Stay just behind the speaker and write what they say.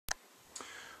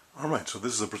Alright, so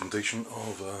this is a presentation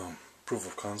of proof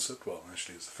of concept. Well,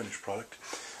 actually it's a finished product,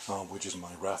 which is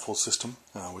my raffle system.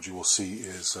 What you will see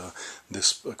is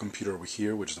this computer over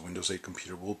here, which is the Windows 8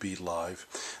 computer, will be live.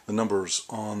 The numbers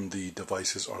on the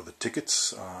devices are the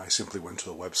tickets. I simply went to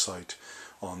the website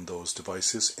on those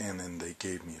devices and then they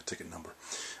gave me a ticket number.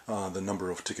 The number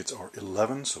of tickets are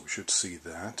 11, so we should see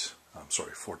that. I'm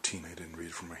sorry, 14, I didn't read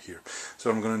it from right here.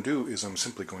 So what I'm going to do is I'm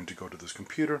simply going to go to this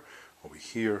computer over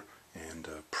here and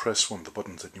press one of the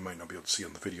buttons that you might not be able to see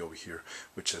on the video over here,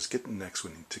 which says get next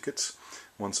winning tickets.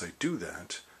 Once I do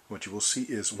that, what you will see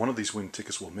is one of these winning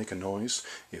tickets will make a noise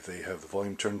if they have the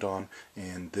volume turned on,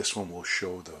 and this one will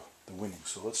show the winning.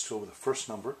 So let's go with the first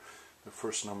number. The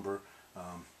first number,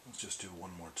 let's just do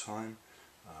one more time.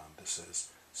 This is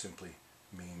simply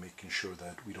me making sure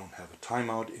that we don't have a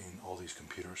timeout in all these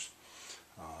computers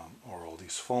or all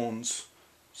these phones,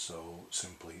 so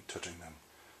simply touching them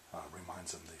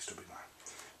reminds them they still be live.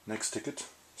 Next ticket.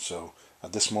 So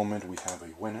at this moment we have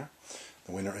a winner.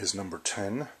 The winner is number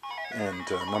 10,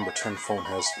 and number 10 phone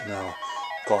has now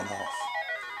gone off.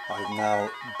 I've now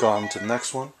gone to the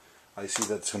next one. I see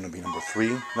that it's going to be number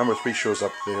 3. Number 3 shows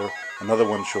up there. Another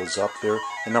one shows up there,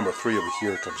 and number 3 over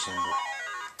here comes in there.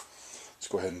 Let's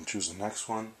go ahead and choose the next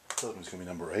one. The other one's going to be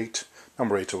number 8.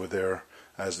 Number 8 over there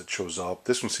as it shows up.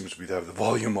 This one seems to have the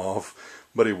volume off,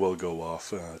 but it will go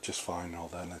off just fine and all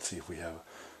that. Let's see if we have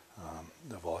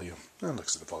the volume. It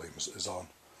looks like the volume is on.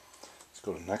 Let's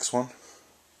go to the next one.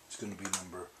 It's going to be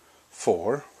number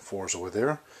 4. 4 is over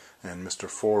there, and Mr.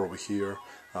 4 over here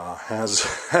has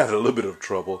had a little bit of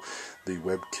trouble. The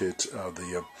WebKit,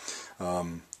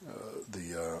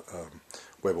 the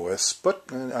Web OS,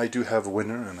 but I do have a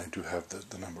winner and I do have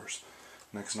the numbers.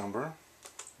 Next number,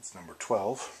 it's number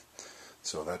 12.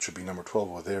 So that should be number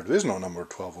 12 over there. There is no number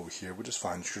 12 over here, which is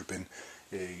fine. It should have been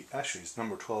actually it's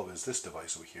number 12 is this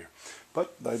device over here.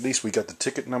 But at least we got the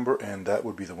ticket number, and that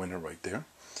would be the winner right there.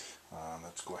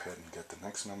 Let's go ahead and get the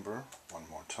next number one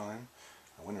more time.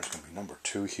 The winner is going to be number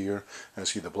 2 here. And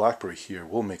see, the Blackberry here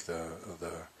will make the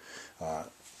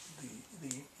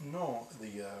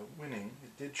winning.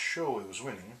 It did show it was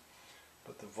winning,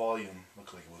 but the volume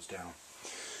looked like it was down.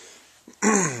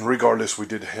 Regardless, we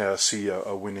did see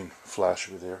a winning flash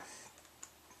over there.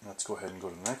 Let's go ahead and go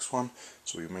to the next one,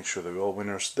 so we make sure they're all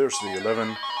winners. There's the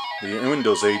 11. The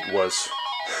Windows 8 was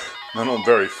not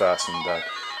very fast in that.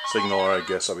 SignalR, I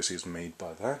guess, obviously is made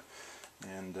by that.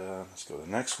 And let's go to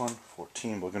the next one,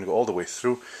 14. We're going to go all the way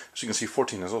through. As you can see,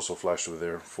 14 is also flashed over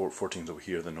there. 14 is over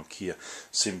here, the Nokia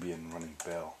Symbian running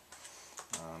bell.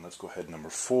 Let's go ahead, number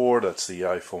 4. That's the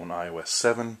iPhone iOS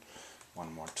 7.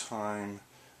 One more time.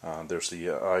 There's the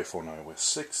iPhone iOS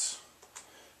 6,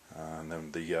 and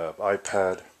then the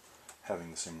iPad having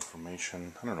the same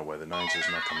information. I don't know why the 9s is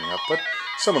not coming up, but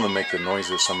some of them make the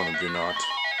noises, some of them do not.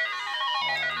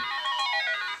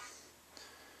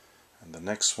 And the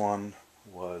next one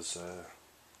was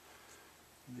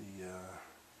the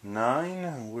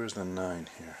 9. Where's the 9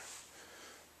 here?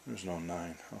 There's no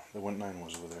 9. Oh, the 9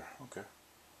 was over there. Okay.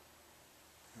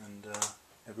 And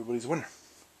everybody's a winner.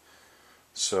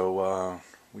 So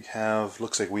we have,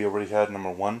 looks like we already had number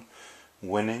 1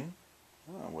 winning.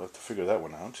 We'll have to figure that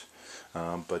one out.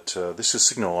 But this is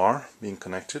SignalR being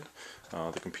connected.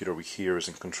 The computer over here is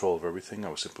in control of everything. I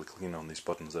was simply clicking on these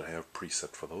buttons that I have preset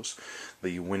for those.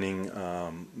 The winning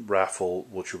raffle,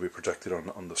 which will be projected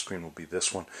on the screen, will be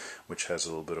this one, which has a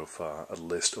little bit of a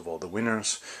list of all the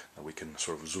winners. We can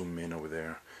sort of zoom in over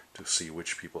there to see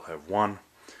which people have won.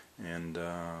 And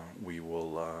we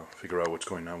will figure out what's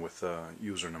going on with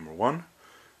user number 1,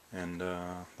 and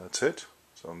that's it.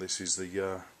 So this is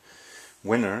the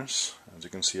winners. As you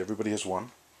can see, everybody has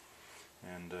won,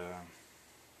 and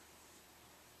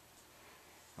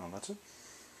well, that's it.